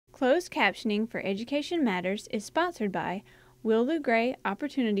Closed captioning for Education Matters is sponsored by Will Gray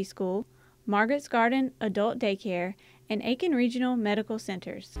Opportunity School, Margaret's Garden Adult Daycare, and Aiken Regional Medical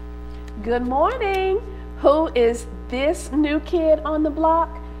Centers. Good morning! Who is this new kid on the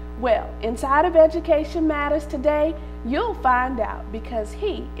block? Well, inside of Education Matters today, you'll find out because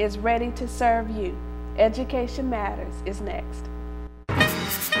he is ready to serve you. Education Matters is next.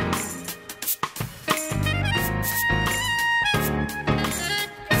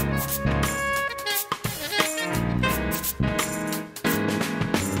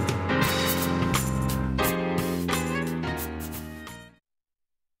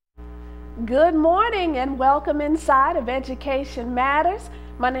 Good morning and welcome inside of Education Matters.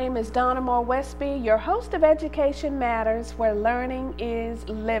 My name is Donna Moore Westby, your host of Education Matters, where learning is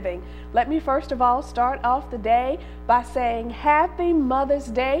living. Let me first of all start off the day by saying Happy Mother's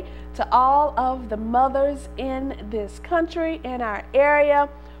Day to all of the mothers in this country, in our area.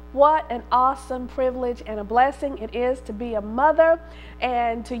 What an awesome privilege and a blessing it is to be a mother.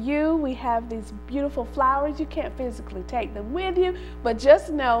 And to you, we have these beautiful flowers. You can't physically take them with you, but just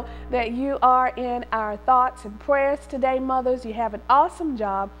know that you are in our thoughts and prayers today, mothers. You have an awesome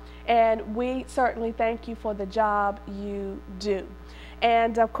job, and we certainly thank you for the job you do.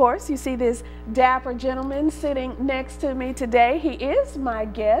 And of course, you see this dapper gentleman sitting next to me today. He is my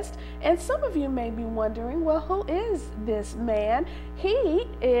guest. And some of you may be wondering, well, who is this man? He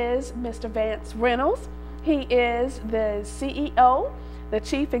is Mr. Vance Reynolds. He is the CEO, the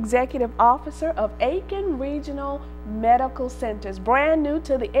Chief Executive Officer of Aiken Regional Medical Centers, brand new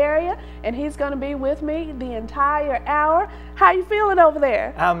to the area, and he's going to be with me the entire hour. How you feeling over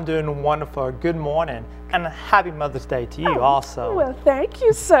there? I'm doing wonderful. Good morning, and happy Mother's Day to you also. Well, thank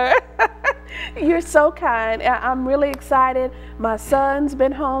you, sir. You're so kind. I'm really excited. My son's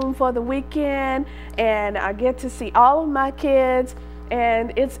been home for the weekend, and I get to see all of my kids.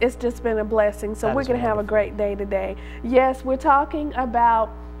 And it's just been a blessing. So we're going to have a great day today. Yes, we're talking about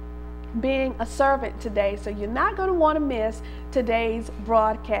being a servant today. So you're not going to want to miss today's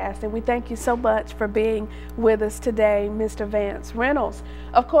broadcast. And we thank you so much for being with us today, Mr. Vance Reynolds.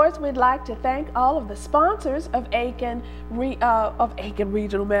 Of course, we'd like to thank all of the sponsors of Aiken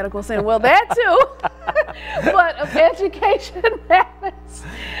Regional Medical Center. Well, that too, but of Education Matters.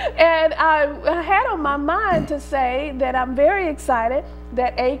 And I had on my mind to say that I'm very excited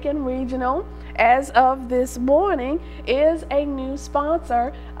that Aiken Regional, as of this morning, is a new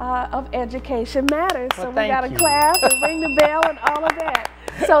sponsor of Education Matters. Well, so we got to clap and ring the bell and all of that.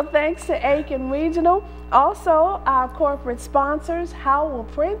 So thanks to Aiken Regional. Also, our corporate sponsors, Howell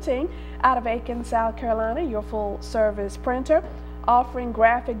Printing out of Aiken, South Carolina, your full service printer, offering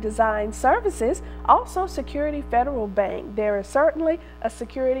graphic design services. Also, Security Federal Bank. There is certainly a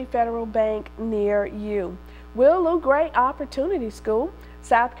Security Federal Bank near you. Will Gray Opportunity School,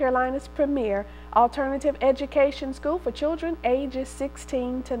 South Carolina's premier alternative education school for children ages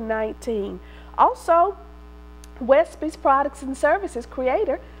 16 to 19. Also, Westby's Products and Services,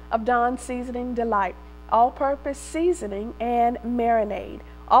 creator of Dawn's Seasoning Delight, all-purpose seasoning and marinade.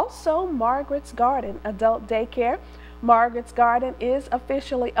 Also, Margaret's Garden Adult Daycare. Margaret's Garden is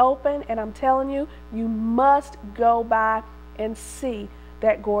officially open, and I'm telling you, you must go by and see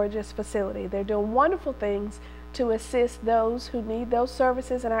that gorgeous facility. They're doing wonderful things to assist those who need those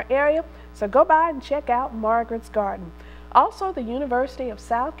services in our area. So go by and check out Margaret's Garden. Also, the University of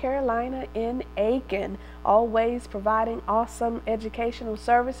South Carolina in Aiken, always providing awesome educational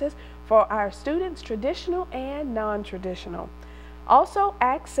services for our students, traditional and non-traditional. Also,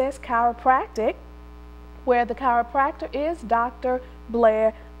 Access Chiropractic, where the chiropractor is Dr.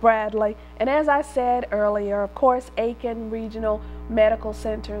 Blair Bradley. And as I said earlier, of course, Aiken Regional Medical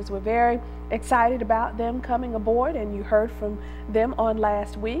Centers, we're very excited about them coming aboard, and you heard from them on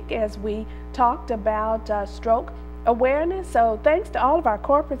last week as we talked about stroke awareness. So thanks to all of our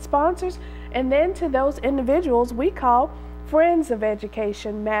corporate sponsors, and then to those individuals we call friends of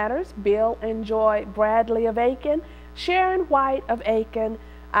Education Matters: Bill and Joy Bradley of Aiken, Sharon White of Aiken,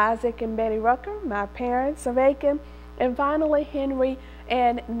 Isaac and Betty Rucker, my parents of Aiken, and finally Henry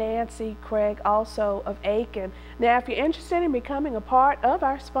and Nancy Craig, also of Aiken. Now, if you're interested in becoming a part of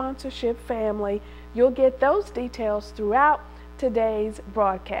our sponsorship family, you'll get those details throughout today's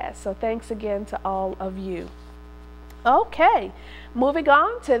broadcast. So thanks again to all of you. Okay, moving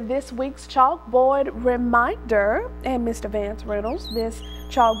on to this week's chalkboard reminder. And Mr. Vance Reynolds, this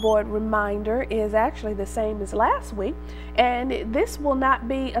chalkboard reminder is actually the same as last week, and this will not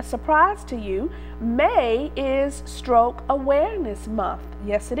be a surprise to you. May is Stroke Awareness Month.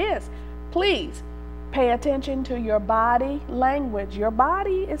 Yes, it is. Please Pay attention to your body language. Your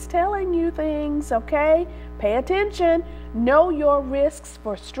body is telling you things, okay? Pay attention. Know your risks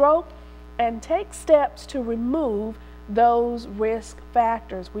for stroke and take steps to remove those risk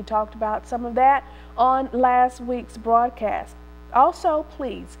factors. We talked about some of that on last week's broadcast. Also,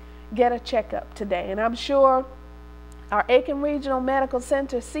 please get a checkup today. And I'm sure our Aiken Regional Medical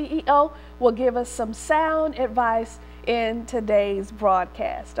Center CEO will give us some sound advice in today's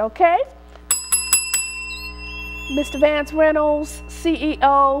broadcast, okay? Mr. Vance Reynolds,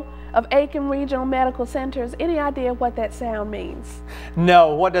 CEO of Aiken Regional Medical Centers, any idea what that sound means?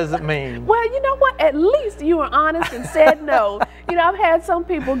 No, what does it mean? Well, you know what? At least you were honest and said no. You know, I've had some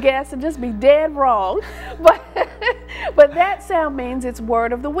people guess and just be dead wrong. But that sound means it's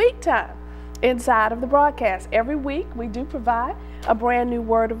Word of the Week time inside of the broadcast. Every week we do provide a brand new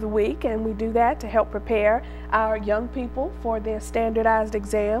Word of the Week, and we do that to help prepare our young people for their standardized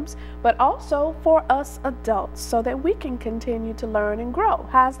exams, but also for us adults so that we can continue to learn and grow.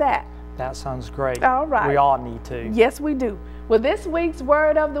 How's that? That sounds great. All right. We all need to. Yes, we do. Well, this week's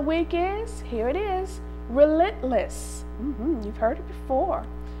Word of the Week is, here it is, relentless. You've heard it before.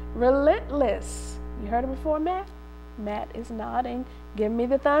 Relentless. You heard it before, Matt? Matt is nodding. Give me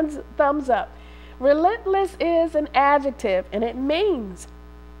the thumbs up. Relentless is an adjective, and it means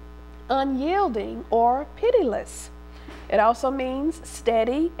unyielding or pitiless. It also means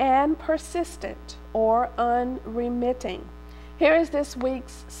steady and persistent or unremitting. Here is this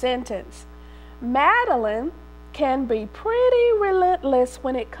week's sentence. Madeline can be pretty relentless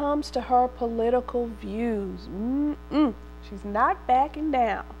when it comes to her political views. She's not backing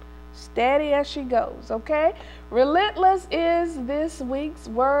down. Steady as she goes, okay? Relentless is this week's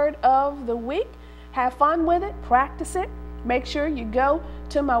Word of the Week. Have fun with it, practice it. Make sure you go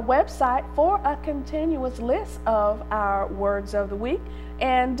to my website for a continuous list of our Words of the Week.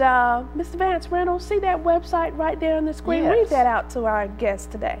 And Mr. Vance Reynolds, see that website right there on the screen? Yes. Read that out to our guests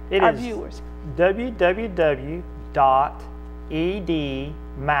today, our viewers.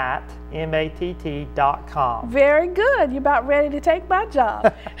 www.edmatt.com. Very good. You're about ready to take my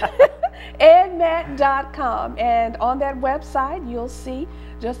job. edmatt.com. And on that website, you'll see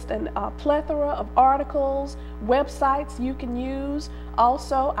just a plethora of articles, websites you can use.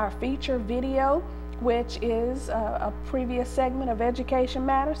 Also, our feature video, which is a previous segment of Education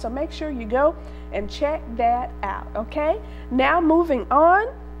Matters. So make sure you go and check that out, okay? Now moving on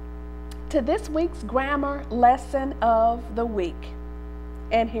to this week's grammar lesson of the week.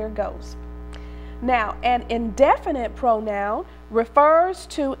 And here goes. Now, an indefinite pronoun refers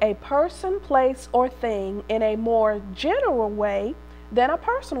to a person, place, or thing in a more general way than a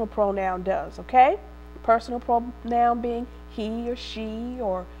personal pronoun does, okay? Personal pronoun being he or she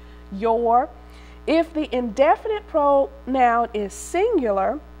or your. If the indefinite pronoun is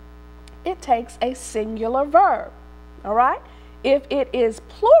singular, it takes a singular verb, all right? If it is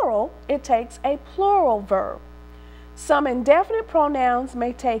plural, it takes a plural verb. Some indefinite pronouns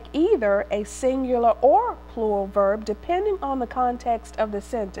may take either a singular or plural verb depending on the context of the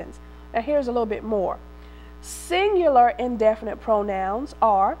sentence. Now here's a little bit more. Singular indefinite pronouns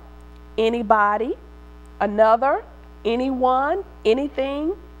are anybody, another, anyone,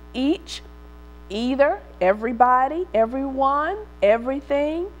 anything, each, either, everybody, everyone,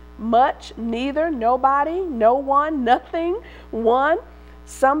 everything, much, neither, nobody, no one, nothing, one,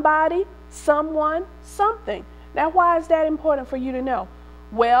 somebody, someone, something. Now, why is that important for you to know?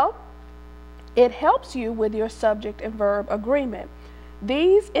 Well, it helps you with your subject and verb agreement.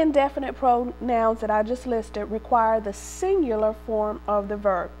 These indefinite pronouns that I just listed require the singular form of the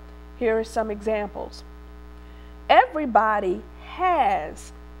verb. Here are some examples. Everybody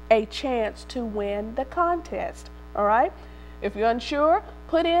has a chance to win the contest, all right? If you're unsure,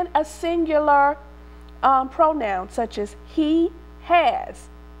 put in a singular pronoun such as he has,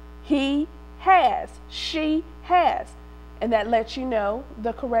 she has, and that lets you know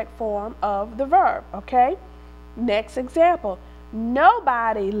the correct form of the verb, okay? Next example,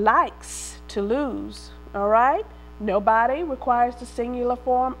 nobody likes to lose, all right? Nobody requires the singular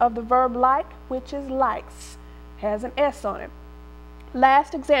form of the verb like, which is likes, has an S on it.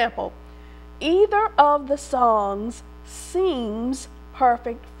 Last example, either of the songs seems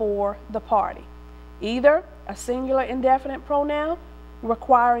perfect for the party. Either a singular indefinite pronoun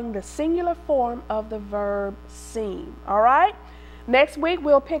requiring the singular form of the verb seem, all right? Next week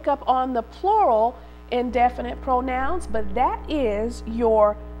we'll pick up on the plural indefinite pronouns, but that is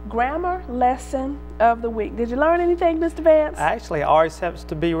your grammar lesson of the week. Did you learn anything, Mr. Vance? Actually, it always helps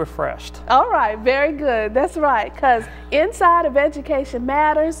to be refreshed. All right, very good. That's right, because inside of Education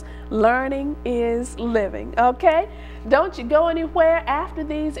Matters, learning is living, okay? Don't you go anywhere. After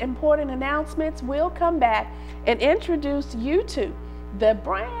these important announcements, we'll come back and introduce you to the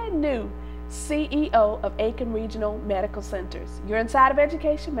brand new CEO of Aiken Regional Medical Centers. You're inside of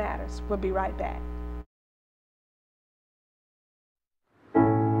Education Matters. We'll be right back.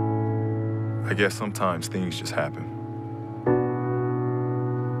 I guess sometimes things just happen.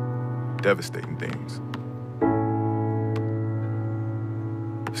 Devastating things.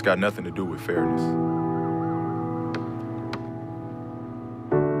 It's got nothing to do with fairness.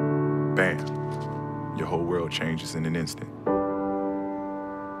 Bam, your whole world changes in an instant.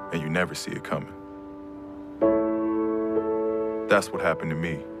 And you never see it coming. That's what happened to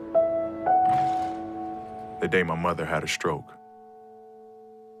me the day my mother had a stroke.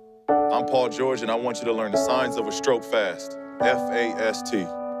 I'm Paul George, and I want you to learn the signs of a stroke fast. F-A-S-T.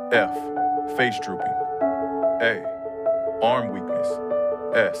 F, face drooping. A, arm weakness.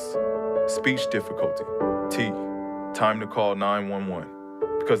 S, speech difficulty. T, time to call 911.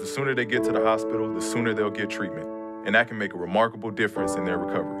 Because the sooner they get to the hospital, the sooner they'll get treatment. And that can make a remarkable difference in their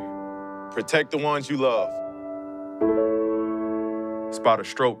recovery. Protect the ones you love. Spot a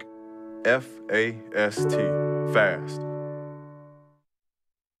stroke. F-A-S-T. Fast.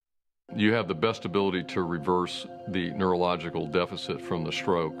 You have the best ability to reverse the neurological deficit from the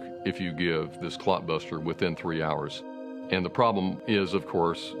stroke if you give this clot buster within 3 hours. And the problem is, of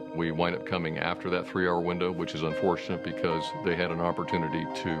course, we wind up coming after that 3-hour window, which is unfortunate because they had an opportunity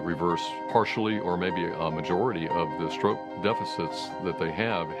to reverse partially or maybe a majority of the stroke deficits that they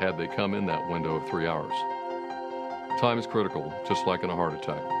have had they come in that window of 3 hours. Time is critical, just like in a heart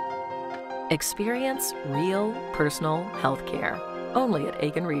attack. Experience real personal health care. Only at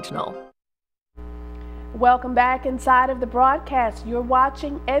Aiken Regional. Welcome back inside of the broadcast. You're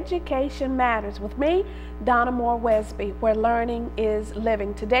watching Education Matters with me, Donna Moore-Wesby, where learning is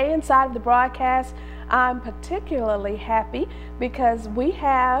living. Today inside of the broadcast, I'm particularly happy because we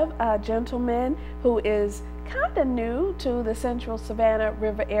have a gentleman who is kind of new to the Central Savannah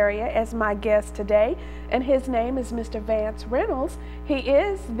River area as my guest today, and his name is Mr. Vance Reynolds. He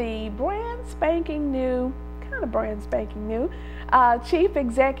is the brand spanking new Chief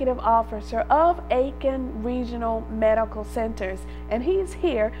Executive Officer of Aiken Regional Medical Centers, and he's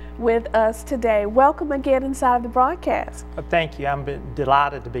here with us today. Welcome again inside of the broadcast. Thank you. I'm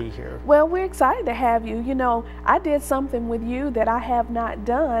delighted to be here. Well, we're excited to have you. You know, I did something with you that I have not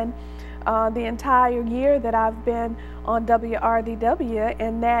done the entire year that I've been on WRDW,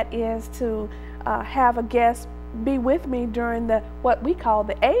 and that is to have a guest be with me during what we call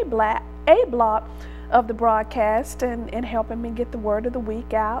the A block of the broadcast, and helping me get the word of the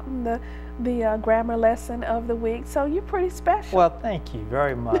week out and the grammar lesson of the week. So you're pretty special. Well, thank you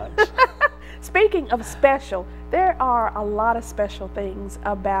very much. Speaking of special, there are a lot of special things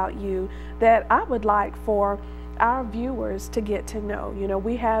about you that I would like for our viewers to get to know. You know,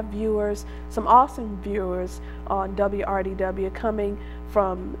 we have viewers, some awesome viewers on WRDW coming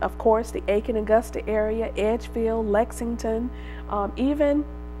from, of course, the Aiken, Augusta area, Edgefield, Lexington, even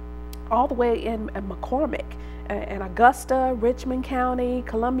all the way in McCormick and Augusta, Richmond County,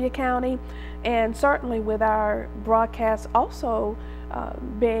 Columbia County, and certainly with our broadcast also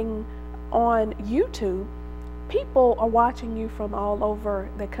being on YouTube, people are watching you from all over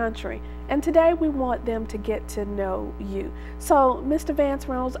the country. And today we want them to get to know you. So, Mr. Vance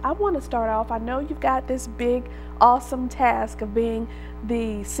Reynolds, I want to start off. I know you've got this big, awesome task of being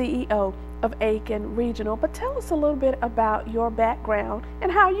the CEO of Aiken Regional, but tell us a little bit about your background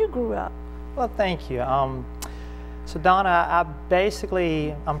and how you grew up. Well, thank you. So Donna,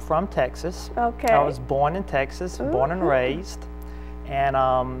 I'm from Texas. Okay. I was born in Texas, born and raised. And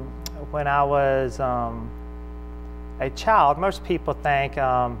when I was a child, most people think,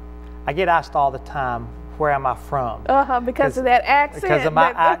 I get asked all the time, where am I from? Because of that accent. Because of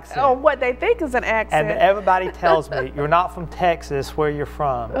my accent. Or what they think is an accent. And everybody tells me, you're not from Texas, where you're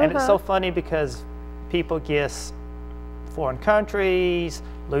from. And it's so funny because people guess foreign countries,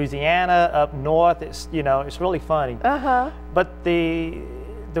 Louisiana, up north. It's, you know, it's really funny. But the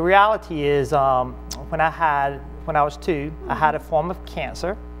reality is, when I was 2, I had a form of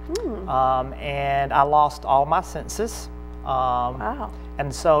cancer, and I lost all my senses. Wow.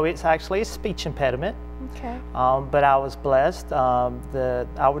 And so it's actually a speech impediment. Okay. But I was blessed.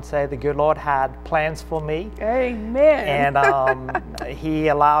 I would say the good Lord had plans for me. Amen. And He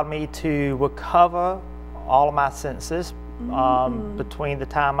allowed me to recover all of my senses between the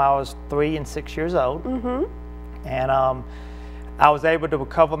time I was 3 and 6 years old. And I was able to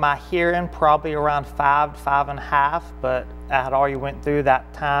recover my hearing probably around 5 to 5.5, but I had already went through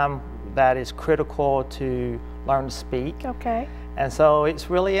that time that is critical to learn to speak. Okay. And so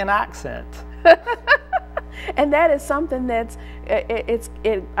it's really an accent. And that is something that's,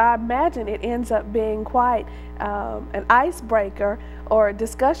 I imagine it ends up being quite an icebreaker or a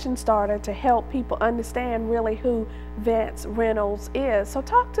discussion starter to help people understand really who Vance Reynolds is. So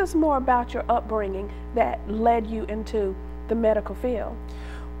talk to us more about your upbringing that led you into the medical field.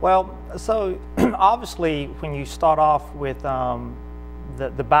 Well, so obviously when you start off with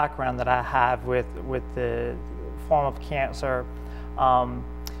the background that I have with the form of cancer,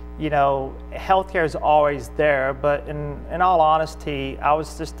 you know, healthcare is always there, but in all honesty, I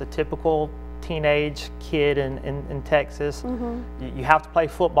was just a typical teenage kid in Texas. Mm-hmm. You have to play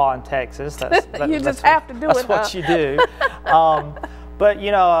football in Texas. You just have to do it. That's what you do. But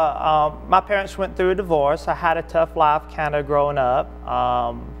you know, my parents went through a divorce. I had a tough life kind of growing up,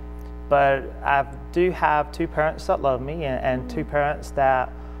 but I do have 2 parents that love me and 2 parents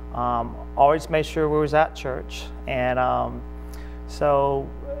that always made sure we was at church. And so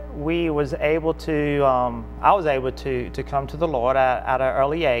we was able to, I was able to come to the Lord at an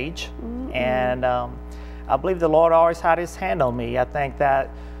early age. Mm-hmm. And I believe the Lord always had his hand on me. I think that,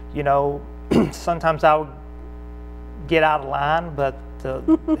 you know, sometimes I would get out of line, but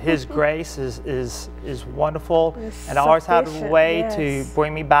his grace is wonderful, it's and I always had a way yes. to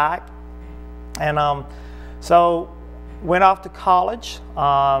bring me back. And so went off to college,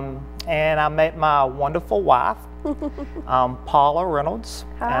 and I met my wonderful wife, Paula Reynolds.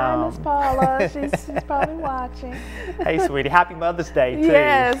 Hi, Miss Paula. She's probably watching. Hey, sweetie. Happy Mother's Day, too.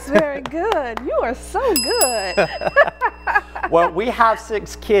 Yes, very good. You are so good. Well, we have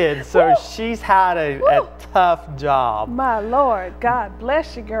 6 kids, so Woo! She's had a tough job. My Lord, God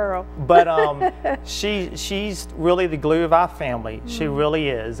bless you, girl. But she's really the glue of our family. She really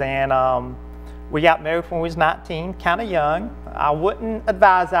is. And we got married when we was 19, kind of young. I wouldn't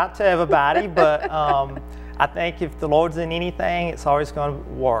advise that to everybody, but I think if the Lord's in anything, it's always going to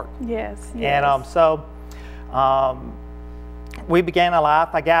work. Yes, yes. And so we began a life.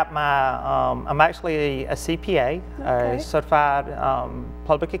 I got my, I'm actually a CPA, okay. a certified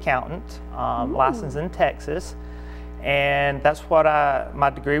public accountant, licensed in Texas. And that's what my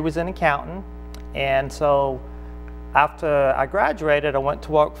degree was in accounting. And so after I graduated, I went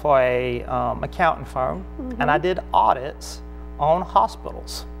to work for a accounting firm, and I did audits on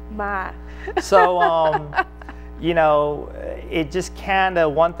hospitals. My. So, you know, it just kind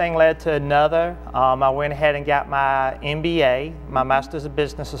of one thing led to another. I went ahead and got my MBA, my Master's of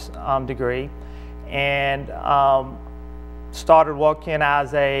Business degree, and started working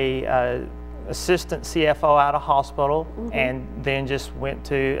as a assistant CFO at a hospital, and then just went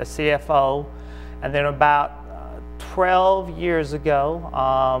to a CFO. And then about 12 years ago,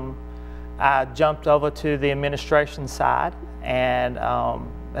 I jumped over to the administration side, and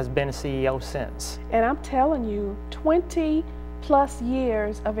has been a CEO since. And I'm telling you, 20+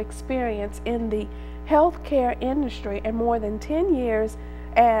 years of experience in the healthcare industry and more than 10 years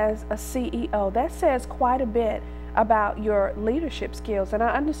as a CEO. That says quite a bit about your leadership skills. And I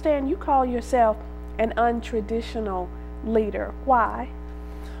understand you call yourself an untraditional leader. Why?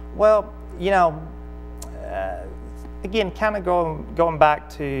 Well, you know, again, kind of going back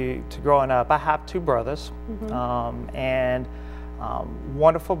to growing up, I have 2 brothers, and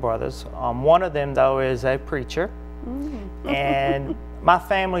wonderful brothers. One of them, though, is a preacher, and my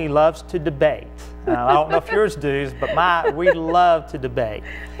family loves to debate. I don't know if yours do, but we love to debate.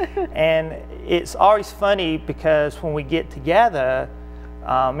 And it's always funny because when we get together,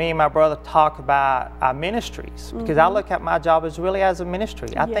 me and my brother talk about our ministries, because I look at my job as really as a ministry.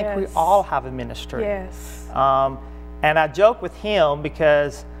 I think we all have a ministry. Yes. And I joke with him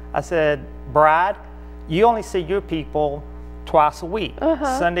because I said, Brad, you only see your people twice a week,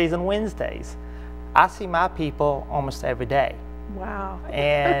 Sundays and Wednesdays. I see my people almost every day. Wow.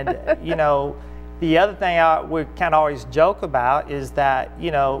 And, you know, the other thing we kind of always joke about is that,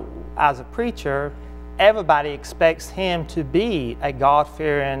 you know, as a preacher, everybody expects him to be a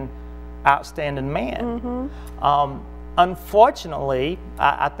God-fearing, outstanding man. Unfortunately,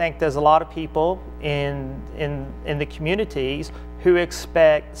 I think there's a lot of people in the communities who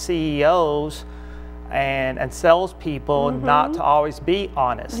expect CEOs and salespeople not to always be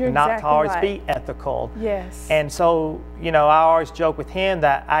honest, not to always be ethical. Yes. And so, you know, I always joke with him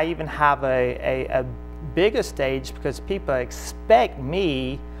that I even have a bigger stage because people expect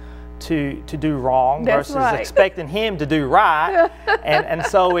me to do wrong versus expecting him to do right. and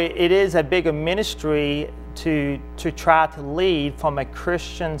so it is a bigger ministry to try to lead from a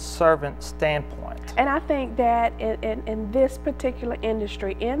Christian servant standpoint. And I think that in this particular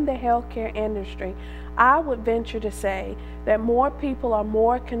industry, in the healthcare industry, I would venture to say that more people are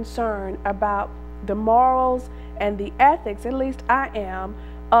more concerned about the morals and the ethics, at least I am,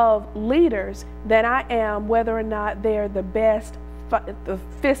 of leaders than I am whether or not they're the best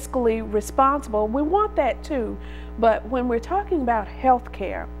fiscally responsible. We want that too, but when we're talking about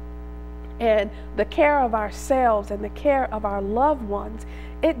healthcare and the care of ourselves and the care of our loved ones,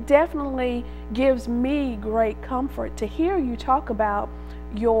 it definitely gives me great comfort to hear you talk about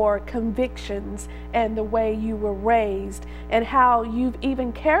your convictions and the way you were raised and how you've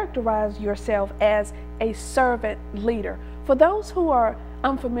even characterized yourself as a servant leader. For those who are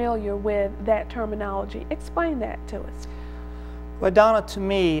unfamiliar with that terminology, explain that to us. Well, Donna, to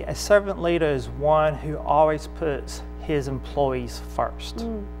me, a servant leader is one who always puts his employees first.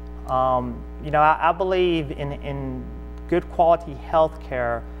 You know, I believe in good quality health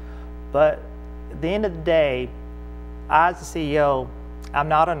care, but at the end of the day, I, as a CEO, I'm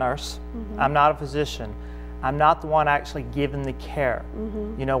not a nurse, I'm not a physician, I'm not the one actually giving the care.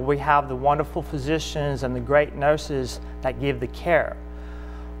 You know, we have the wonderful physicians and the great nurses that give the care.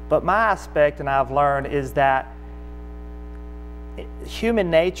 But my aspect, and I've learned, is that human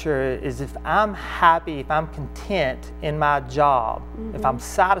nature is if I'm happy, if I'm content in my job, if I'm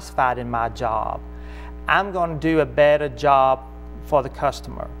satisfied in my job, I'm going to do a better job for the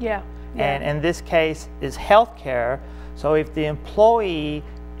customer. And in this case is healthcare. So if the employee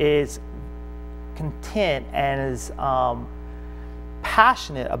is content and is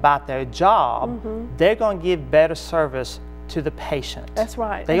passionate about their job, they're going to give better service to the patient. That's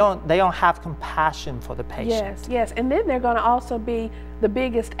right. They don't have compassion for the patient. Yes, yes. And then they're going to also be the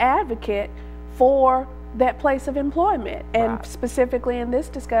biggest advocate for that place of employment, and specifically in this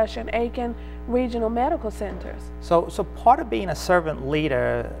discussion, Aiken Regional Medical Centers. So part of being a servant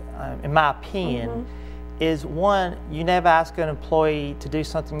leader, in my opinion, is one, you never ask an employee to do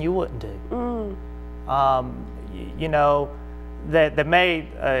something you wouldn't do. You know, they made,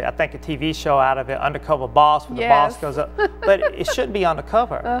 I think, a TV show out of it, Undercover Boss, where the boss goes up, but it shouldn't be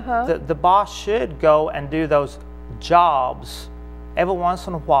undercover. The boss should go and do those jobs every once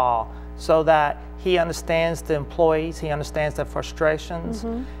in a while so that he understands the employees, he understands their frustrations,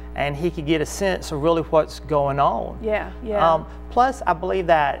 and he could get a sense of really what's going on. Plus, I believe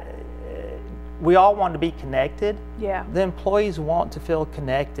that we all want to be connected. The employees want to feel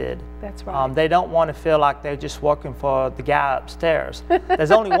connected. That's right. They don't want to feel like they're just working for the guy upstairs.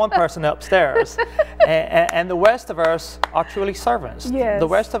 There's only one person upstairs, and the rest of us are truly servants. The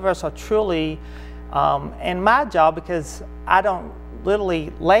rest of us are truly, in my job, because I don't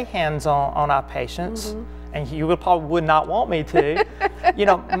literally lay hands on our patients, and you probably would not want me to. You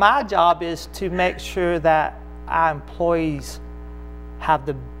know, my job is to make sure that our employees have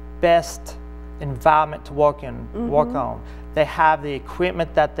the best environment to work on. They have the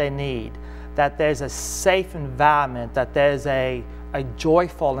equipment that they need, that there's a safe environment, that there's a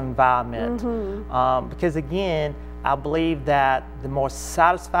joyful environment. Because again, I believe that the more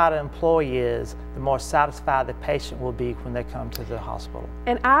satisfied an employee is, the more satisfied the patient will be when they come to the hospital.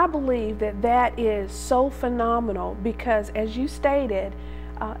 And I believe that that is so phenomenal because, as you stated,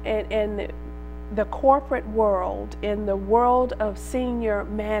 in the corporate world, in the world of senior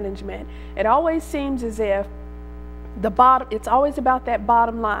management, it always seems as if it's always about that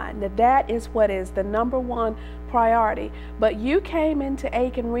bottom line, that is what is the #1 priority. But you came into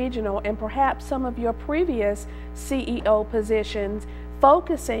Aiken Regional and perhaps some of your previous CEO positions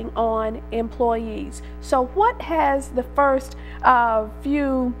focusing on employees. So what has the first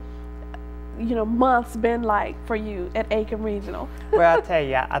few months been like for you at Aiken Regional? Well, I'll tell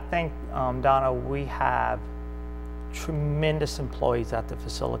you, I think, Donna, we have tremendous employees at the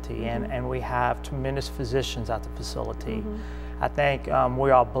facility, and we have tremendous physicians at the facility. I think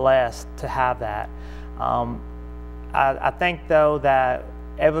we are blessed to have that. I think, though, that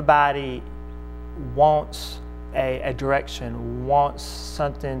everybody wants a direction, wants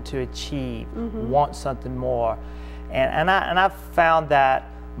something to achieve, wants something more. And I've found that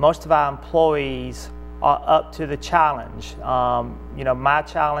most of our employees are up to the challenge. You know, my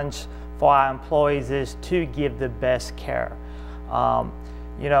challenge for our employees is to give the best care.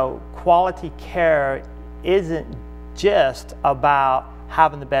 You know, quality care isn't just about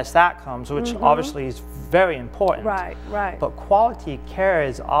having the best outcomes, which obviously is very important. Right. But quality care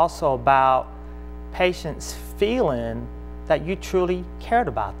is also about patients feeling that you truly cared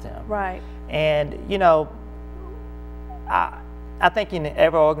about them. Right. And, you know, I think in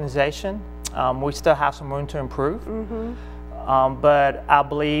every organization, we still have some room to improve. But I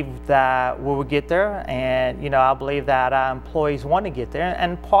believe that we will get there, and I believe that our employees want to get there.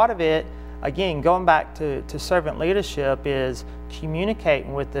 And part of it, again, going back to servant leadership, is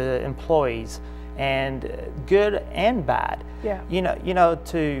communicating with the employees, and good and bad. Yeah.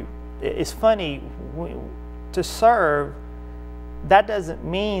 It's funny, to serve, that doesn't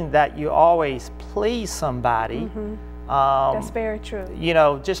mean that you always please somebody. That's very true.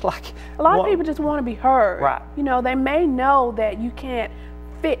 Just like a lot of people just want to be heard. Right. They may know that you can't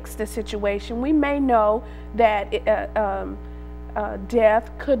fix the situation. We may know that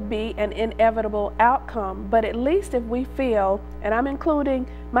death could be an inevitable outcome, but at least if we feel, and I'm including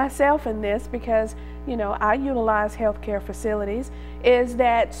myself in this because I utilize healthcare facilities, is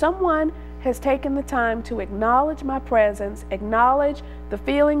that someone has taken the time to acknowledge my presence, acknowledge the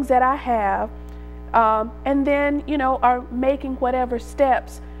feelings that I have, and then are making whatever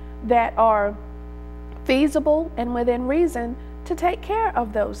steps that are feasible and within reason to take care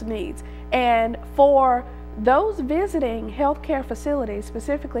of those needs. And for those visiting healthcare facilities,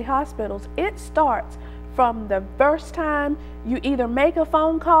 specifically hospitals, it starts from the first time you either make a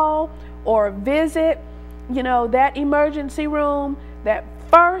phone call or visit that emergency room. That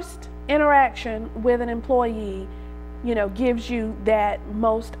first interaction with an employee gives you that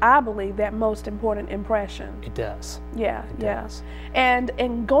I believe that most important impression. It does. Yeah, it does. And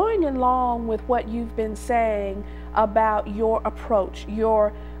going along with what you've been saying about your approach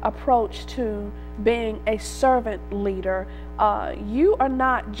to being a servant leader, you are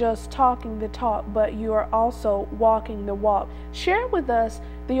not just talking the talk, but you are also walking the walk. Share with us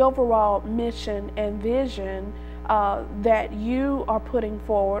the overall mission and vision that you are putting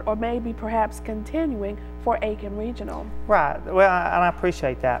forward, or maybe perhaps continuing for Aiken Regional. Right. Well, and I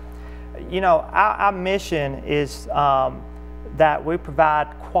appreciate that. Our mission is that we provide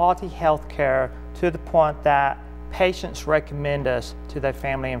quality health care to the point that patients recommend us to their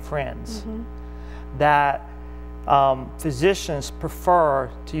family and friends. That physicians prefer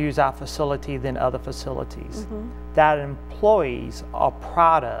to use our facility than other facilities. That employees are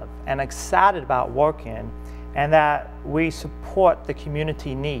proud of and excited about working, and that we support the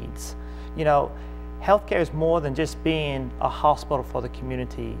community needs. Healthcare is more than just being a hospital for the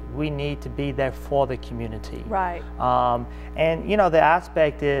community. We need to be there for the community. Right. And the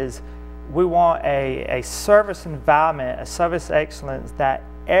aspect is we want a service environment, a service excellence that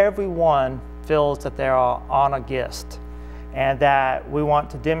everyone feels that they are on a guest, and that we want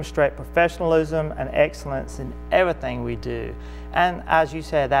to demonstrate professionalism and excellence in everything we do. And as you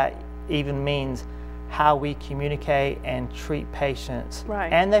said, that even means how we communicate and treat patients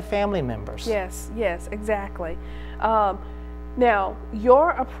and their family members. Yes, exactly. Now,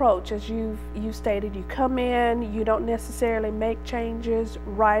 your approach, as you stated, you come in, you don't necessarily make changes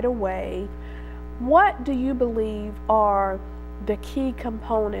right away. What do you believe are the key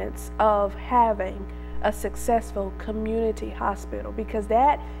components of having a successful community hospital? Because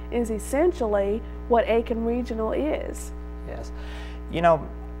that is essentially what Aiken Regional is. Yes.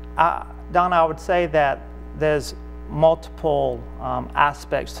 Donna, I would say that there's multiple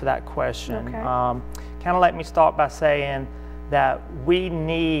aspects to that question. Okay. Kind of let me start by saying that we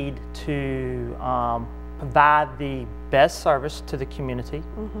need to provide the best service to the community,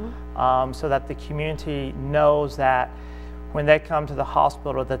 so that the community knows that when they come to the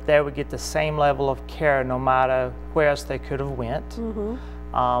hospital that they would get the same level of care no matter where else they could have went.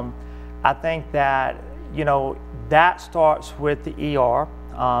 I think that that starts with the ER.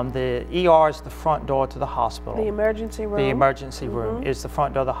 The ER is the front door to the hospital. The emergency room. The emergency room is the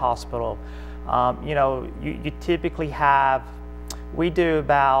front door of the hospital. You typically have, we do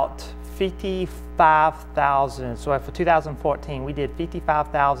about 55,000, so for 2014 we did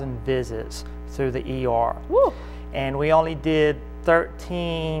 55,000 visits through the ER. Woo. And we only did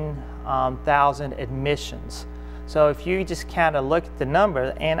 13,000 admissions. So if you just kind of look at the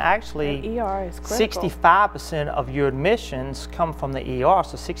number, and actually 65% of your admissions come from the ER,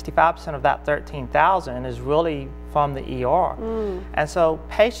 so 65% of that 13,000 is really from the ER. And so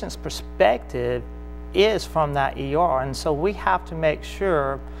patient's perspective is from that ER, and so we have to make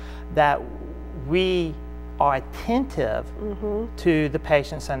sure that we are attentive to the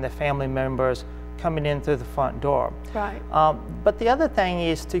patients and their family members coming in through the front door. Right. But the other thing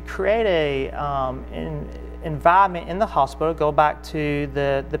is to create a environment in the hospital, go back to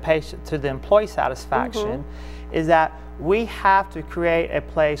the patient, to the employee satisfaction, is that we have to create a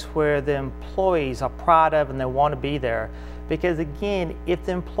place where the employees are proud of and they want to be there. Because again, if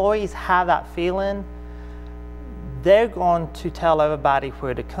the employees have that feeling, they're going to tell everybody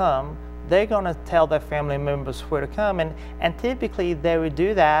where to come. They're going to tell their family members where to come, and typically they would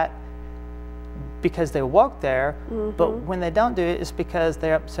do that because they work there, but when they don't do it, it's because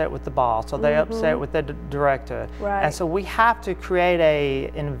they're upset with the boss or they're upset with the director. Right. And so we have to create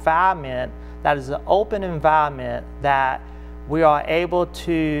an environment that is an open environment that we are able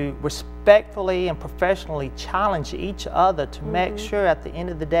to respectfully and professionally challenge each other to make sure at the end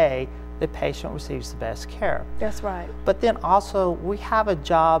of the day the patient receives the best care. That's right. But then also we have a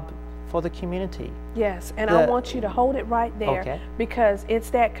job for the community. Yes, and I want you to hold it right there, because it's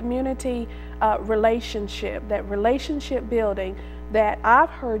that community relationship, that relationship building that I've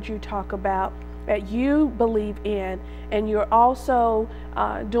heard you talk about, that you believe in, and you're also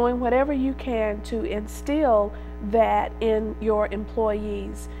doing whatever you can to instill that in your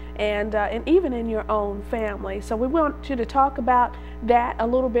employees and even in your own family. So we want you to talk about that a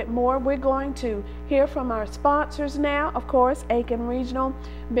little bit more. We're going to hear from our sponsors now, of course, Aiken Regional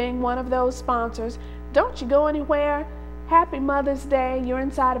being one of those sponsors. Don't you go anywhere. Happy Mother's Day. You're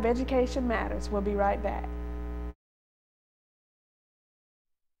inside of Education Matters. We'll be right back.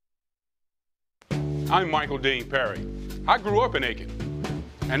 I'm Michael Dean Perry. I grew up in Aiken,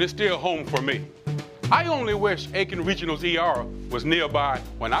 and it's still home for me. I only wish Aiken Regional's ER was nearby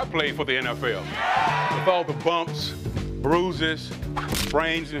when I played for the NFL. With all the bumps, bruises,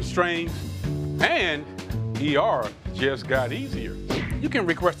 sprains and strains, and ER just got easier. You can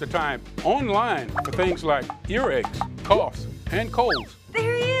request a time online for things like earaches, coughs, and colds.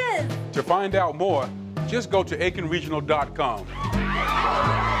 There he is! To find out more, just go to aikenregional.com.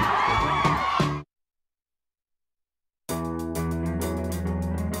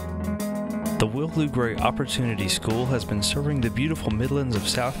 The Will Gray Opportunity School has been serving the beautiful Midlands of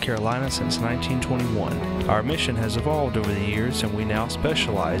South Carolina since 1921. Our mission has evolved over the years, and we now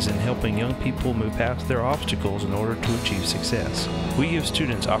specialize in helping young people move past their obstacles in order to achieve success. We give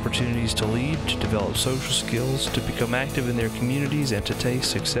students opportunities to lead, to develop social skills, to become active in their communities, and to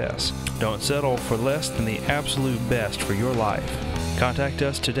taste success. Don't settle for less than the absolute best for your life. Contact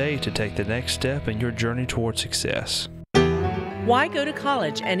us today to take the next step in your journey toward success. Why go to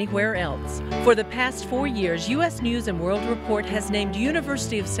college anywhere else? For the past 4 years, U.S. News & World Report has named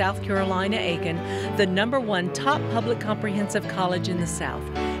University of South Carolina Aiken the #1 top public comprehensive college in the South.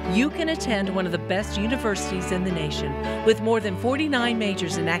 You can attend one of the best universities in the nation with more than 49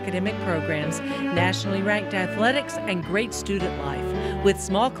 majors in academic programs, nationally ranked athletics, and great student life. With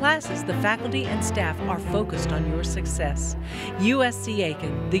small classes, the faculty and staff are focused on your success. USC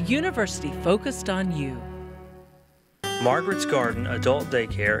Aiken, the university focused on you. Margaret's Garden Adult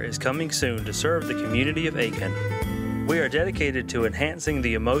Daycare is coming soon to serve the community of Aiken. We are dedicated to enhancing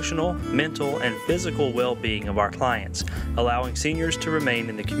the emotional, mental, and physical well-being of our clients, allowing seniors to remain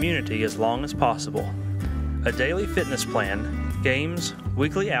in the community as long as possible. A daily fitness plan, games,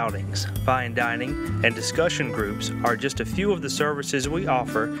 weekly outings, fine dining, and discussion groups are just a few of the services we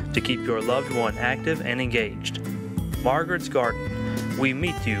offer to keep your loved one active and engaged. Margaret's Garden. We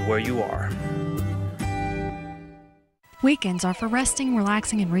meet you where you are. Weekends are for resting,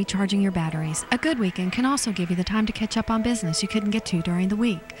 relaxing, and recharging your batteries. A good weekend can also give you the time to catch up on business you couldn't get to during the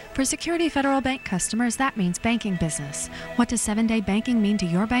week. For Security Federal Bank customers, that means banking business. What does 7-day banking mean to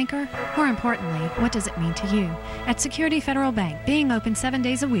your banker? More importantly, what does it mean to you? At Security Federal Bank, being open 7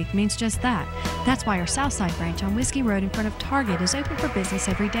 days a week means just that. That's why our Southside branch on Whiskey Road in front of Target is open for business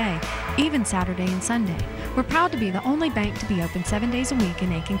every day, even Saturday and Sunday. We're proud to be the only bank to be open 7 days a week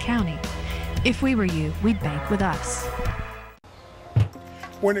in Aiken County. If we were you, we'd bank with us.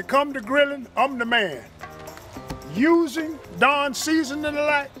 When it comes to grilling, I'm the man. Using Dawn Seasoning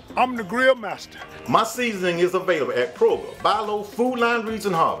Delight, I'm the grill master. My seasoning is available at Kroger, Bi-Lo, Food Line, Reeds,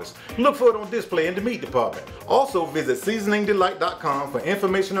 and Harvest. Look for it on display in the meat department. Also visit seasoningdelight.com for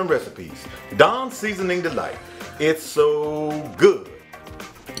information and recipes. Dawn Seasoning Delight. It's so good.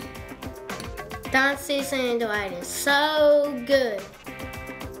 Dawn Seasoning Delight is so good.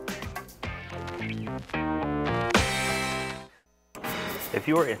 If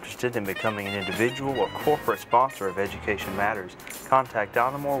you are interested in becoming an individual or corporate sponsor of Education Matters, contact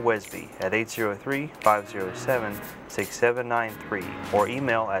Donna Moore Wesby at 803-507-6793 or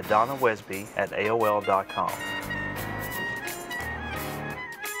email at donnawesby@aol.com.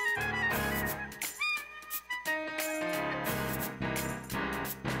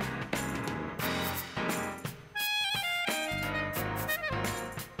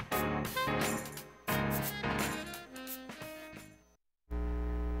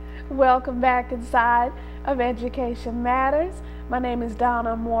 Welcome back inside of Education Matters. My name is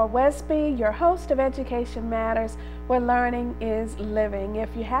Donna Moore Wesby, your host of Education Matters, where learning is living.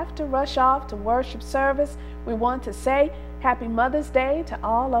 If you have to rush off to worship service, we want to say Happy Mother's Day to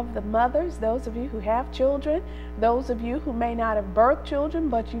all of the mothers, those of you who have children, those of you who may not have birthed children,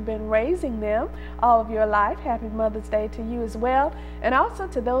 but you've been raising them all of your life. Happy Mother's Day to you as well. And also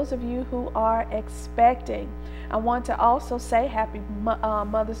to those of you who are expecting. I want to also say happy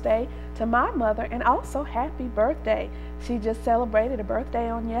Mother's Day to my mother, and also happy birthday. She just celebrated a birthday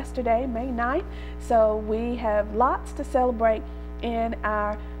on yesterday, May 9th. So we have lots to celebrate in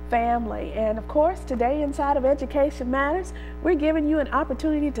our family. And of course, today inside of Education Matters, we're giving you an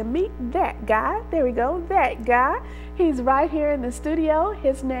opportunity to meet that guy. There we go, that guy. He's right here in the studio.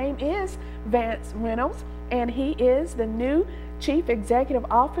 His name is Vance Reynolds, and he is the new Chief Executive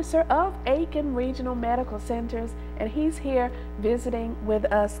Officer of Aiken Regional Medical Centers, and he's here visiting with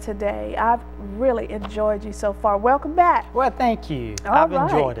us today. I've really enjoyed you so far. Welcome back. Well, thank you. I've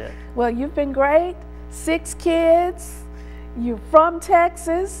enjoyed it. Well, you've been great. 6 kids. You're from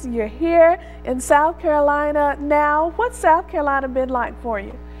Texas, you're here in South Carolina now. What's South Carolina been like for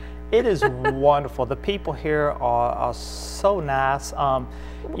you? It is wonderful. The people here are so nice.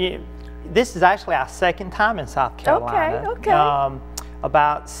 This is actually our 2nd time in South Carolina. Okay.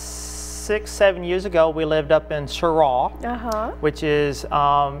 About 6-7 years ago, we lived up in Sherrall, which is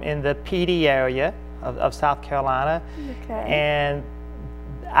in the PD area of South Carolina. Okay. And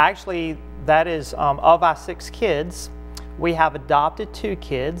actually, that is of our 6 kids. We have adopted 2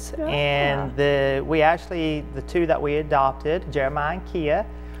 kids, and the 2 that we adopted, Jeremiah and Kia,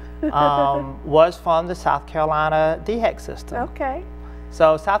 was from the South Carolina DHEC system. Okay.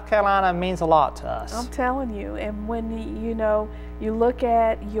 So South Carolina means a lot to us. I'm telling you, and when you look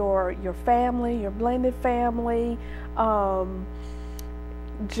at your family, your blended family,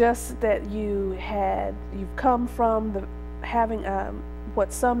 just that you've come from having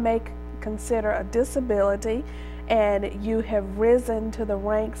what some may consider a disability, and you have risen to the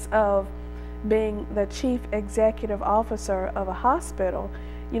ranks of being the Chief Executive Officer of a hospital.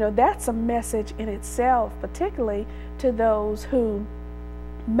 That's a message in itself, particularly to those who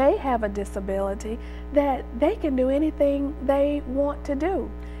may have a disability, that they can do anything they want to do.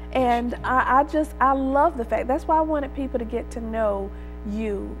 And I love the fact, that's why I wanted people to get to know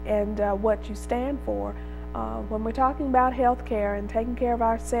you and what you stand for. When we're talking about healthcare and taking care of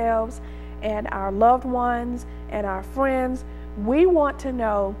ourselves and our loved ones and our friends, we want to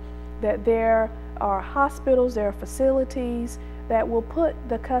know that there are hospitals, there are facilities that will put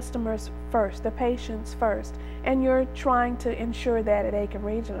the customers first, the patients first, and you're trying to ensure that at Aiken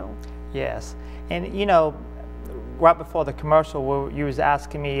Regional. Yes, and right before the commercial, you was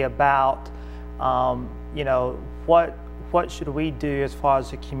asking me about, what should we do as far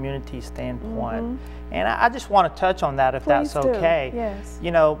as a community standpoint? And I just want to touch on that, if Please that's okay. Do. Yes.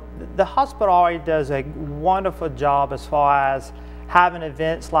 The hospital already does a wonderful job as far as having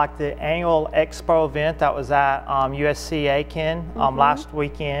events like the annual expo event that was at USC Aiken last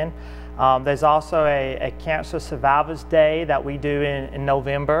weekend. There's also a Cancer Survivors Day that we do in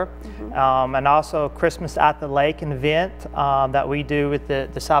November, and also a Christmas at the Lake event that we do with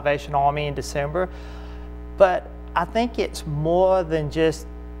the Salvation Army in December. But I think it's more than just,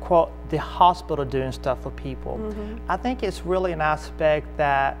 quote, the hospital doing stuff for people. I think it's really an aspect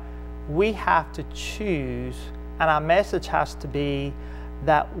that we have to choose, and our message has to be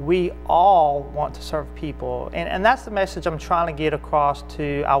that we all want to serve people. And that's the message I'm trying to get across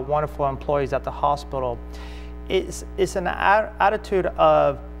to our wonderful employees at the hospital. It's an attitude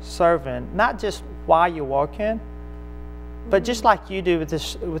of serving, not just while you're working, but just like you do with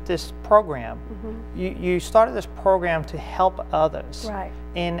this program. You started this program to help others. Right.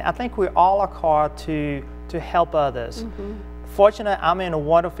 And I think we all are called to help others. Fortunate, I'm in a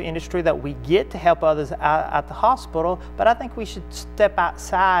wonderful industry that we get to help others at the hospital, but I think we should step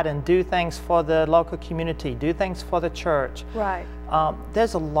outside and do things for the local community, do things for the church. Right.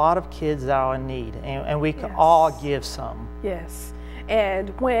 There's a lot of kids that are in need, and we can all give some. Yes. And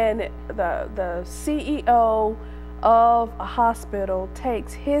when the CEO of a hospital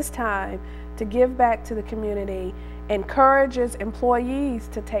takes his time to give back to the community, encourages employees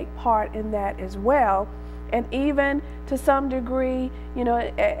to take part in that as well, and even to some degree,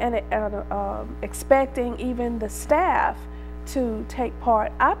 expecting even the staff to take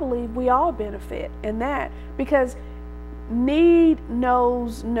part, I believe we all benefit in that, because need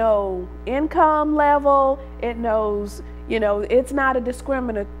knows no income level. It knows, it's not a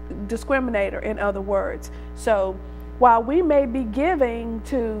discriminator, in other words. So while we may be giving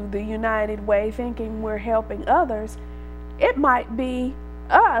to the United Way thinking we're helping others, it might be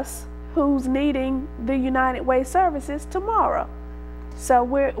us who's needing the United Way services tomorrow. So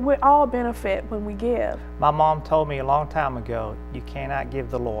we all benefit when we give. My mom told me a long time ago, you cannot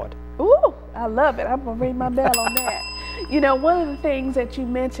give the Lord. Ooh, I love it. I'm gonna ring my bell on that. You know, one of the things that you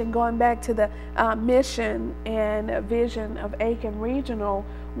mentioned, going back to the mission and vision of Aiken Regional,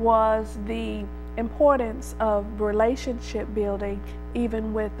 was the importance of relationship building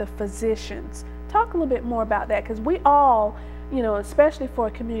even with the physicians. Talk a little bit more about that, because we all, you know, especially for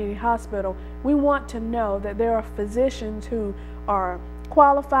a community hospital, we want to know that there are physicians who are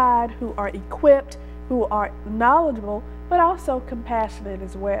qualified, who are equipped, who are knowledgeable, but also compassionate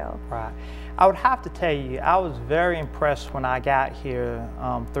as well. Right. I would have to tell you, I was very impressed when I got here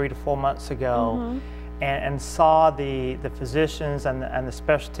 3 to 4 months ago, and saw the physicians and the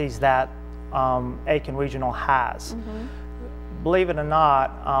specialties that Aiken Regional has. Believe it or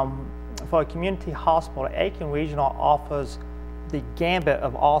not, for a community hospital, Aiken Regional offers the gambit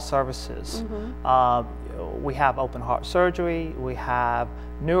of all services. We have open heart surgery, we have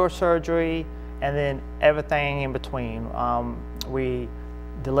neurosurgery, and then everything in between. We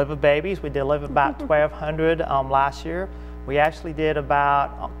deliver babies. We delivered about 1,200 last year. We actually did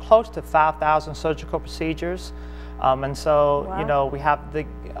about close to 5,000 surgical procedures. And so, you know, we have the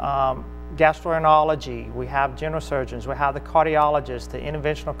gastroenterology, we have general surgeons, we have the cardiologists, the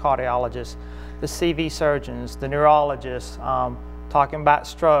interventional cardiologists, the CV surgeons, the neurologists, talking about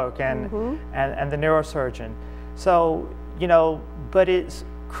stroke, and the neurosurgeon. So, you know, but it's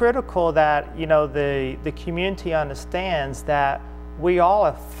critical that, you know, the community understands that we all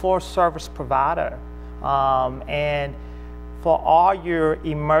are a full service provider, and for all your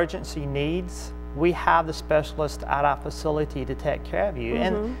emergency needs, we have the specialists at our facility to take care of you.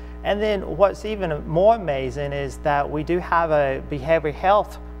 And then what's even more amazing is that we do have a behavioral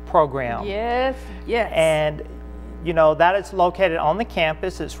health program. Yes, yes. And you know, that is located on the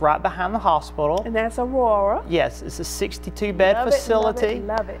campus. It's right behind the hospital. And that's Aurora. Yes, it's a 62-bed facility.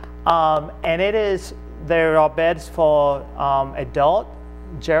 Love it, love it. And there are beds for adult,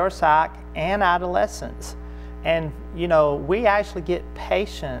 geriatric, and adolescents. And you know, we actually get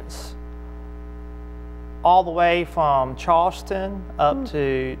patients all the way from Charleston up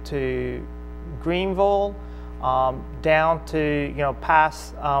to Greenville, down to, you know,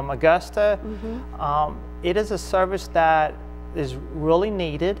 past Augusta. It is a service that is really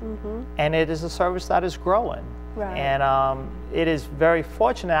needed, and it is a service that is growing. Right. And it is very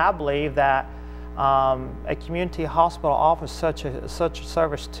fortunate, I believe, that a community hospital offers such a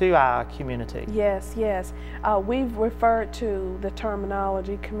service to our community. Yes, yes. We've referred to the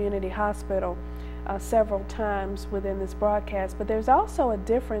terminology community hospital several times within this broadcast, but there's also a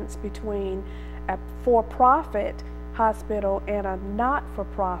difference between a for-profit hospital and a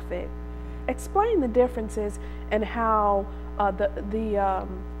not-for-profit. Explain the differences and how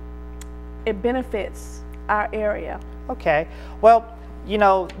it benefits our area. Okay. Well, you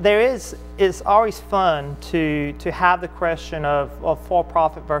know, it's always fun to have the question of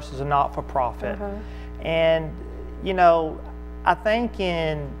for-profit versus a not-for-profit. And, you know, I think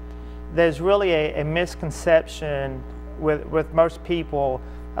there's really a misconception with most people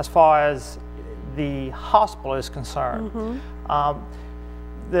as far as the hospital is concerned.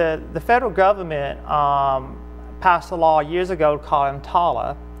 The federal government passed a law years ago called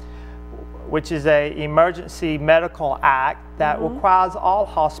EMTALA, which is an Emergency Medical Act that requires all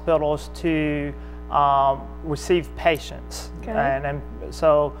hospitals to receive patients. And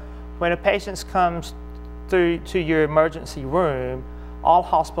so when a patient comes through to your emergency room, all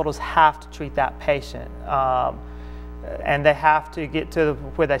hospitals have to treat that patient. And they have to get to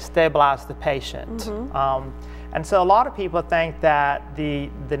where they stabilize the patient. And so a lot of people think that the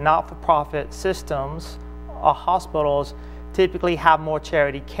not-for-profit systems or hospitals typically have more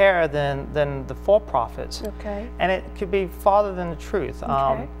charity care than the for-profits. And it could be farther than the truth.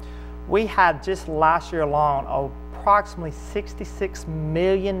 We had just last year alone approximately $66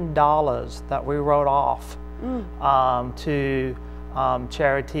 million that we wrote off to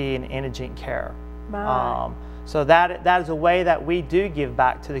charity and indigent care. So that is a way that we do give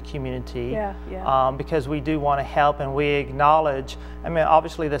back to the community, because we do want to help, and we acknowledge, I mean,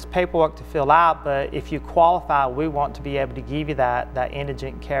 obviously there's paperwork to fill out, but if you qualify, we want to be able to give you that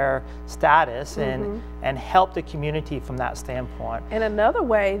indigent care status and help the community from that standpoint. And another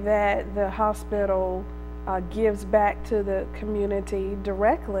way that the hospital gives back to the community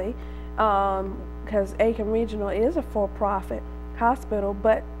directly, because Aiken Regional is a for-profit hospital,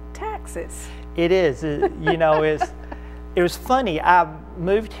 but taxes. It is. You know, it was funny. I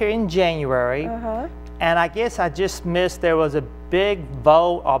moved here in January, and I guess I just missed there was a big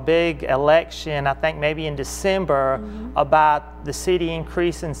vote or big election, I think maybe in December, about the city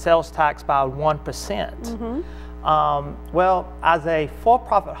increasing sales tax by 1%. Well, as a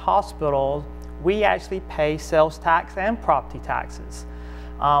for-profit hospital, we actually pay sales tax and property taxes.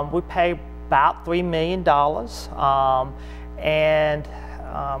 We pay about $3 million. And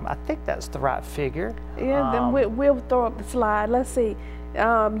I think that's the right figure. Yeah, then we'll throw up the slide. Let's see.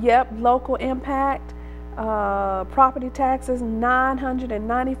 Yep, local impact, property taxes,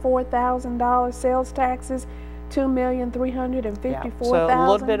 $994,000, sales taxes, $2,354,000. So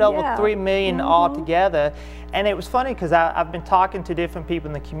a little bit over $3 million altogether. And it was funny because I've been talking to different people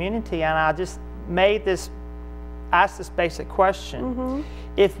in the community, and I just asked this basic question.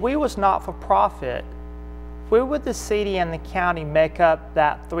 If we was not for profit, where would the city and the county make up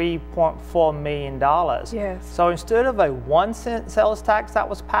that $3.4 million? Yes. So instead of a 1 cent sales tax that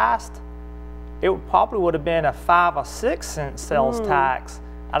was passed, it probably would have been a 5 or 6 cent sales tax.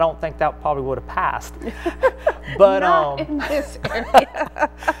 I don't think that probably would have passed. But not in this area.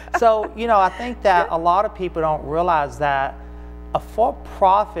 So, you know, I think that a lot of people don't realize that a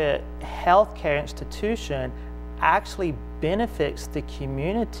for-profit healthcare institution actually benefits the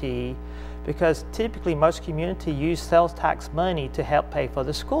community, because typically most communities use sales tax money to help pay for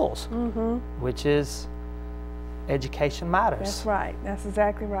the schools, which is education matters. That's right. That's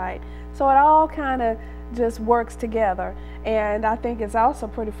exactly right. So it all kind of just works together. And I think it's also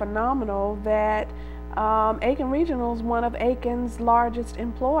pretty phenomenal that Aiken Regional is one of Aiken's largest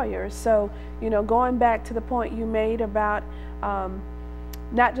employers. So, you know, going back to the point you made about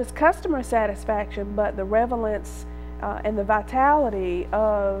not just customer satisfaction, but the relevance and the vitality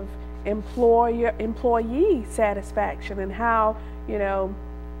of employee satisfaction, and how, you know,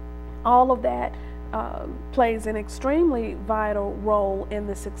 all of that plays an extremely vital role in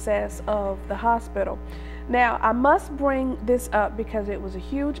the success of the hospital. Now, I must bring this up because it was a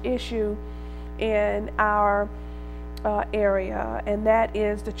huge issue in our area, and that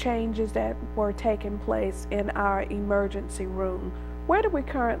is the changes that were taking place in our emergency room. Where do we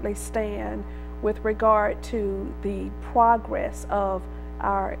currently stand with regard to the progress of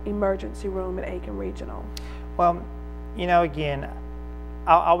our emergency room at Aiken Regional? Well, you know, again,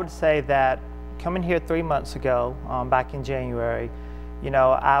 I would say that coming here 3 months ago, back in January, you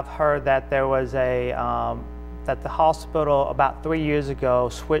know, I've heard that there was that the hospital about 3 years ago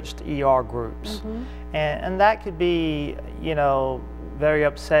switched ER groups. And that could be, you know, very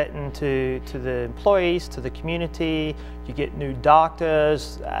upsetting to the employees, to the community. You get new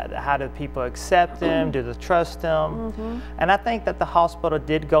doctors, how do people accept them, do they trust them? And I think that the hospital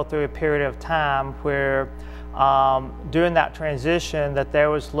did go through a period of time where during that transition that there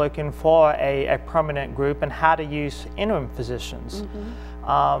was looking for a permanent group and how to use interim physicians.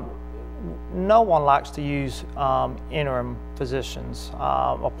 No one likes to use interim physicians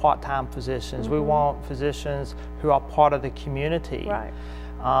or part-time physicians. We want physicians who are part of the community. Right.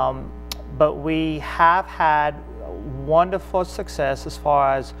 But we have had wonderful success as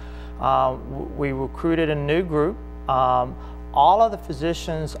far as we recruited a new group. All of the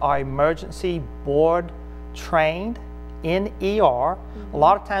physicians are emergency board trained in ER. A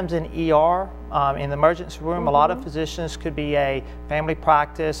lot of times in ER, in the emergency room, a lot of physicians could be a family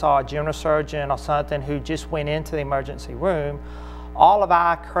practice or a general surgeon or something who just went into the emergency room. All of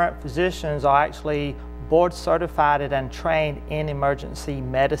our current physicians are actually board certified and trained in emergency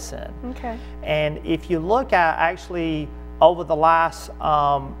medicine. Okay. And if you look at actually over the last,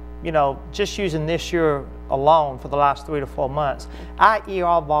 you know, just using this year alone for the last 3 to 4 months, our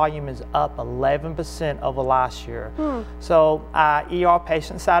ER volume is up 11% over last year. So our ER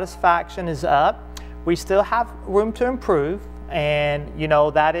patient satisfaction is up. We still have room to improve, and you know,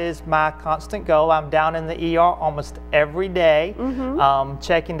 that is my constant goal. I'm down in the ER almost every day,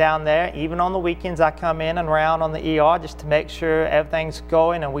 checking down there. Even on the weekends, I come in and around on the ER just to make sure everything's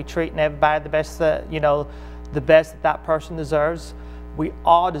going and we treating everybody the best that, you know, the best that person deserves. We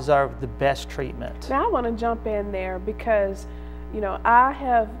all deserve the best treatment. Now I want to jump in there because, you know, I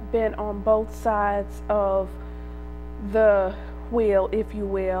have been on both sides of the wheel, if you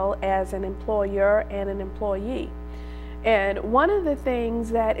will, as an employer and an employee. And one of the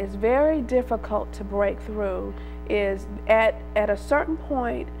things that is very difficult to break through is at a certain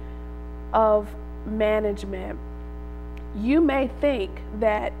point of management, you may think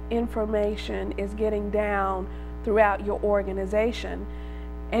that information is getting down throughout your organization,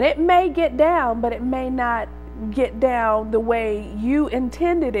 and it may get down, but it may not get down the way you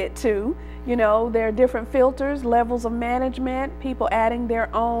intended it to. You know, there are different filters, levels of management, people adding their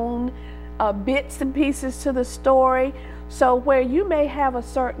own bits and pieces to the story. So where you may have a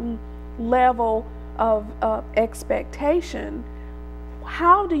certain level of expectation,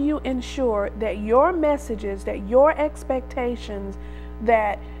 how do you ensure that your messages, that your expectations,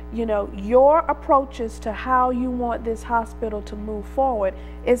 that, you know, your approaches to how you want this hospital to move forward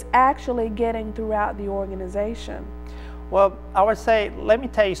is actually getting throughout the organization? Well, I would say, let me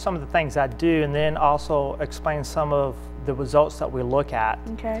tell you some of the things I do and then also explain some of the results that we look at.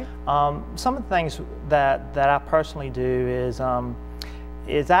 Okay. Some of the things that I personally do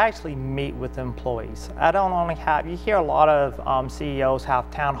is I actually meet with employees. I don't only have, you hear a lot of CEOs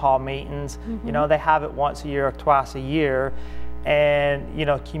have town hall meetings, you know, they have it once a year or twice a year, and, you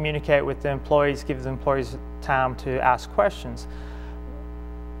know, communicate with the employees, give the employees time to ask questions.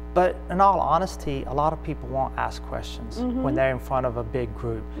 But in all honesty, a lot of people won't ask questions when they're in front of a big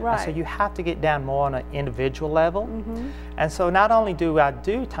group. Right. And so you have to get down more on an individual level. And so not only do I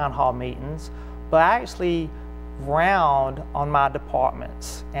do town hall meetings, but I actually round on my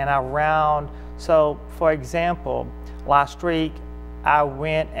departments. And I round, so for example, last week I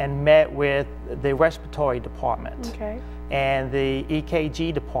went and met with the respiratory department. Okay. And the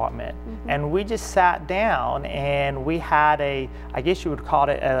EKG department. And we just sat down and we had a, I guess you would call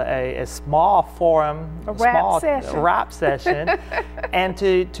it a small forum, a rap session, and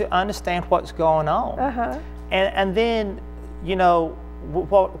to understand what's going on. And then, you know,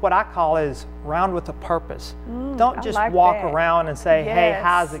 what I call is round with a purpose. Don't just walk around and say, hey,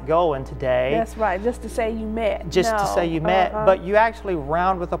 how's it going today? That's right, just to say you met. Just to say you met, but you actually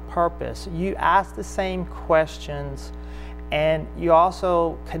round with a purpose. You ask the same questions, and you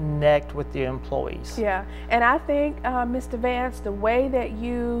also connect with the employees. Yeah, and I think, Mr. Vance, the way that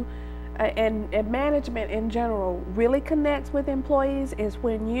you and management in general really connects with employees is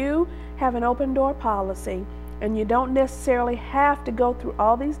when you have an open door policy and you don't necessarily have to go through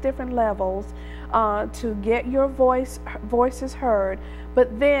all these different levels to get your voices heard.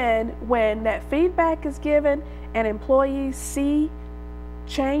 But then when that feedback is given and employees see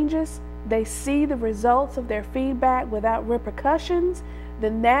changes, they see the results of their feedback without repercussions,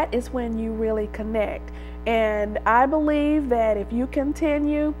 then that is when you really connect. And I believe that if you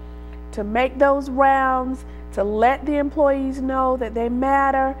continue to make those rounds, to let the employees know that they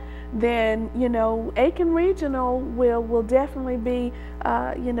matter, then, you know, Aiken Regional will definitely be,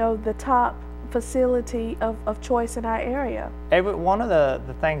 you know, the top facility of choice in our area. One of the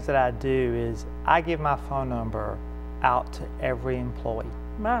things that I do is I give my phone number out to every employee.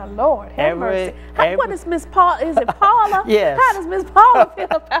 My Lord, have mercy. What is Miss Paula? Is it Paula? Yes. How does Miss Paula feel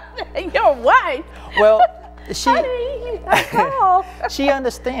about that? Your wife? Well, she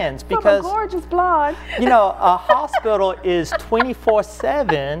understands because from a gorgeous blonde. You know, a hospital is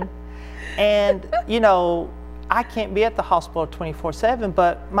 24/7, and you know, I can't be at the hospital 24/7,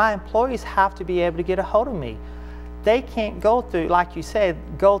 but my employees have to be able to get a hold of me. They can't go through, like you said,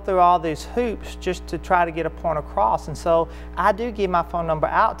 go through all these hoops just to try to get a point across. And so I do give my phone number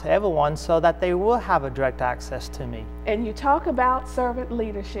out to everyone so that they will have a direct access to me. And you talk about servant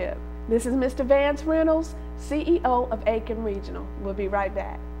leadership. This is Mr. Vance Reynolds, CEO of Aiken Regional. We'll be right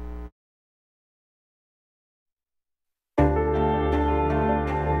back.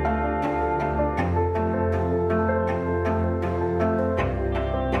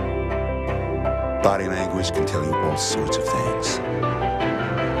 Body language can tell you all sorts of things.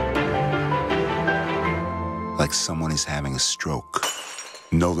 Like someone is having a stroke.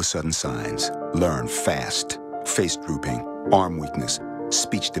 Know the sudden signs. Learn fast. Face drooping, arm weakness,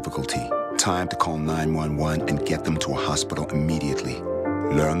 speech difficulty. Time to call 911 and get them to a hospital immediately.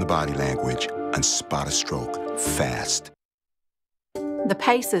 Learn the body language and spot a stroke fast. The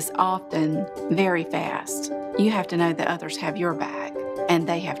pace is often very fast. You have to know that others have your back, and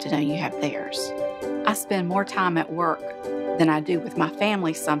they have to know you have theirs. I spend more time at work than I do with my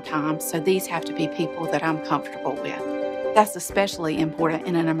family sometimes, so these have to be people that I'm comfortable with. That's especially important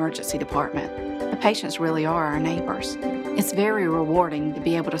in an emergency department. The patients really are our neighbors. It's very rewarding to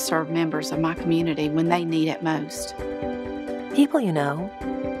be able to serve members of my community when they need it most. People you know,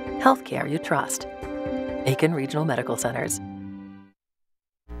 healthcare you trust. Aiken Regional Medical Centers.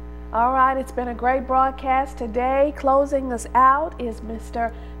 All right, it's been a great broadcast today. Closing us out is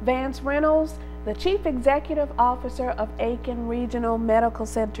Mr. Vance Reynolds, the Chief Executive Officer of Aiken Regional Medical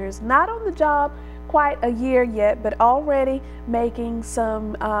Centers. Not on the job quite a year yet, but already making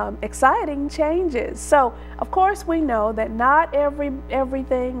some exciting changes. So, of course, we know that not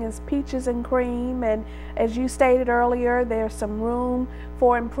everything is peaches and cream, and as you stated earlier, there's some room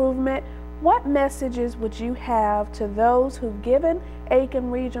for improvement. What messages would you have to those who've given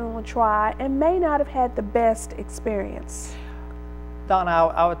Aiken Regional a try and may not have had the best experience? Donna,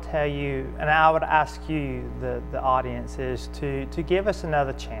 I would tell you, and I would ask you, the audience, is to give us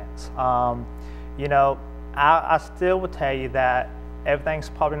another chance. You know, I still would tell you that everything's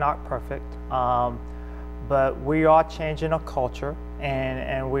probably not perfect, but we are changing a culture,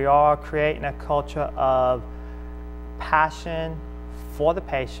 and we are creating a culture of passion for the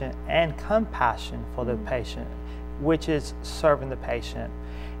patient and compassion for the patient. which is serving the patient.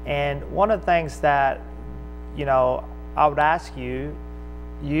 And one of the things that, you know, I would ask you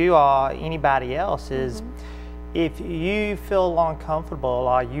or anybody else is, if you feel uncomfortable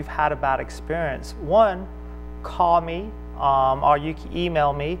or you've had a bad experience, one, call me or you can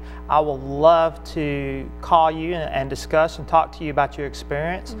email me. I will love to call you and discuss and talk to you about your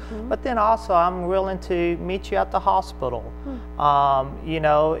experience. But then also I'm willing to meet you at the hospital. You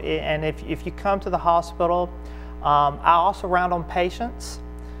know, and if you come to the hospital, I also round on patients.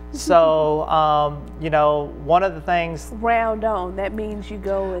 So, you know, one of the things... Round on, that means you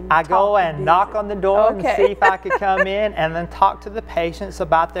go and I go and knock on the door and see if I could come in and then talk to the patients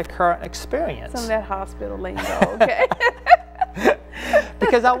about their current experience. Some of that hospital lingo, okay.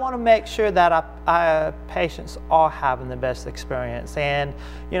 Because I want to make sure that our patients are having the best experience. And,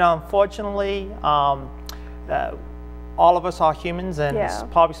 you know, unfortunately, all of us are humans, and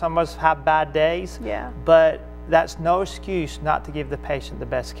probably some of us have bad days. But that's no excuse not to give the patient the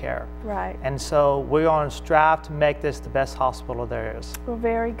best care. Right. And so we're on a strive to make this the best hospital there is. Well,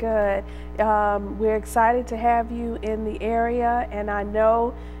 very good. We're excited to have you in the area, and I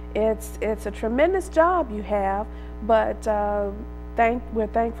know it's a tremendous job you have, but we're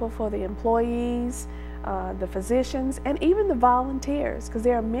thankful for the employees, the physicians, and even the volunteers, because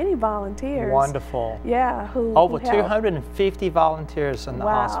there are many volunteers. Wonderful. Yeah. Over 250 volunteers in the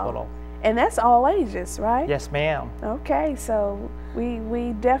hospital. And that's all ages, right? Yes, ma'am. Okay, so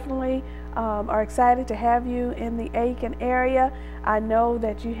we definitely are excited to have you in the Aiken area. I know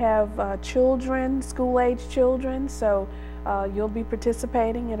that you have children, school-age children, so you'll be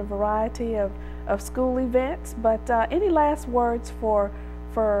participating in a variety of school events. But any last words for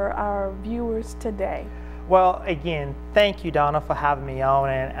our viewers today? Well, again, thank you, Donna, for having me on,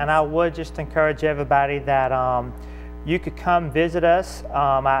 and I would just encourage everybody that you could come visit us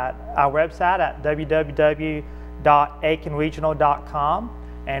at our website at www.aikenregional.com.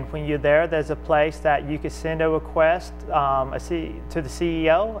 And when you're there, there's a place that you could send a request to the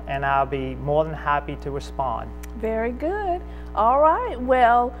CEO, and I'll be more than happy to respond. Very good. All right.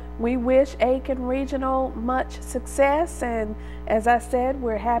 Well, we wish Aiken Regional much success. And as I said,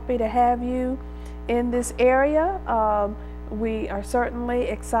 we're happy to have you in this area. We are certainly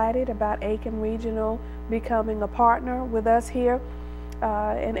excited about Aiken Regional becoming a partner with us here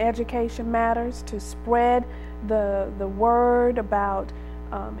in Education Matters to spread the word about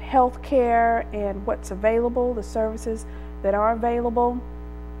health care and what's available, the services that are available.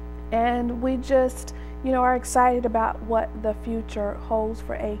 And we just, you know, are excited about what the future holds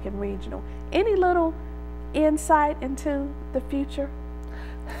for Aiken Regional. Any little insight into the future?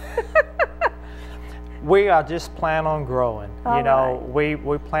 We are just planning on growing. You know, we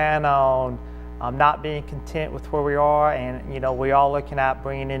plan on not being content with where we are, and you know, we are looking at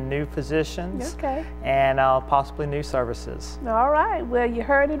bringing in new physicians and possibly new services. All right. Well, you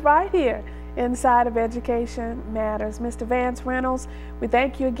heard it right here inside of Education Matters. Mr. Vance Reynolds, we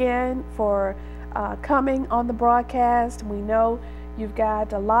thank you again for coming on the broadcast. We know you've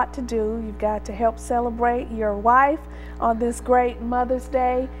got a lot to do. You've got to help celebrate your wife on this great Mother's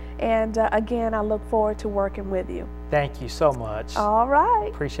Day. And again, I look forward to working with you. Thank you so much. All right.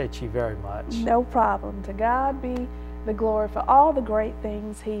 Appreciate you very much. No problem. To God be the glory for all the great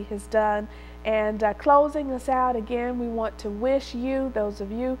things He has done. And closing us out again, we want to wish you, those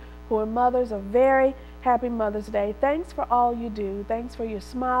of you who are mothers, a very happy Mother's Day. Thanks for all you do. Thanks for your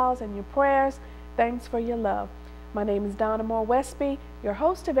smiles and your prayers. Thanks for your love. My name is Donna Moore Westby, your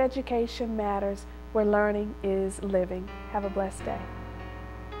host of Education Matters, where learning is living. Have a blessed day.